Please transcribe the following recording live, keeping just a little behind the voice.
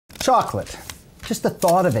Chocolate. Just the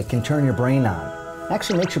thought of it can turn your brain on. It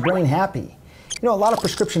actually makes your brain happy. You know, a lot of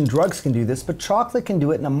prescription drugs can do this, but chocolate can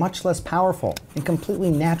do it in a much less powerful and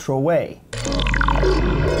completely natural way.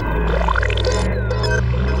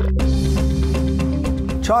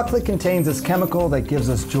 Chocolate contains this chemical that gives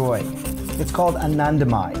us joy. It's called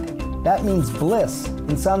anandamide. That means bliss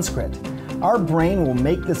in Sanskrit. Our brain will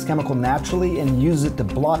make this chemical naturally and use it to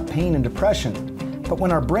block pain and depression. But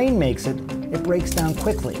when our brain makes it, it breaks down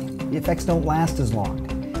quickly. The effects don't last as long.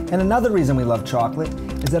 And another reason we love chocolate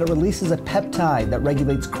is that it releases a peptide that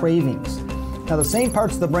regulates cravings. Now, the same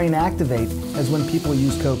parts of the brain activate as when people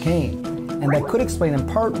use cocaine. And that could explain in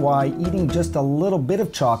part why eating just a little bit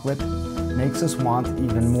of chocolate makes us want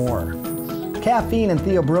even more. Caffeine and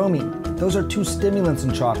theobromine, those are two stimulants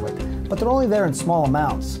in chocolate, but they're only there in small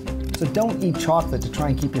amounts. So don't eat chocolate to try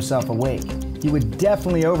and keep yourself awake. You would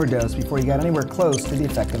definitely overdose before you got anywhere close to the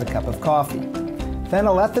effect of a cup of coffee.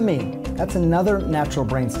 Phenylethylamine, that's another natural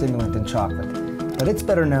brain stimulant in chocolate, but it's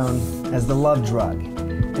better known as the love drug.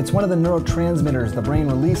 It's one of the neurotransmitters the brain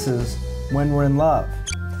releases when we're in love.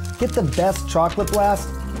 Get the best chocolate blast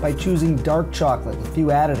by choosing dark chocolate with few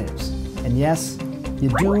additives. And yes, you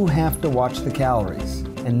do have to watch the calories.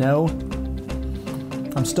 And no,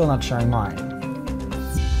 I'm still not sharing mine.